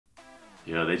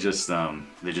Yeah, they just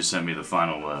sent me the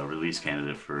final release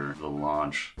candidate for the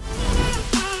launch.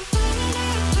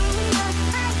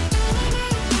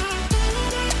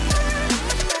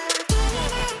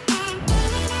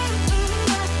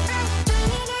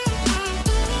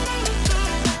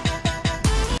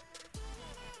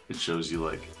 It shows you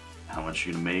like how much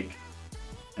you're gonna make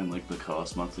and like the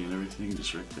cost monthly and everything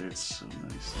just right there. It's so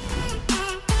nice.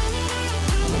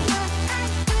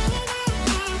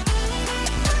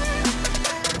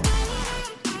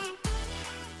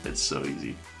 It's so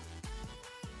easy.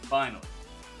 Finally.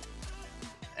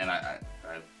 And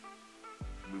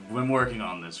we've been working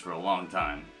on this for a long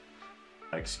time.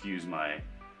 Excuse my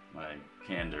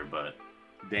candor, but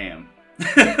damn.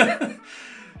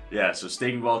 Yeah, so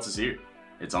Staking Vaults is here.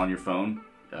 It's on your phone.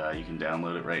 You can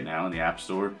download it right now in the App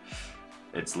Store.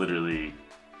 It's literally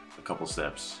a couple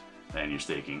steps and you're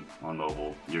staking on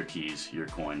mobile, your keys, your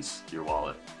coins, your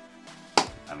wallet.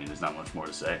 I mean, there's not much more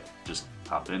to say. Just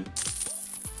hop in.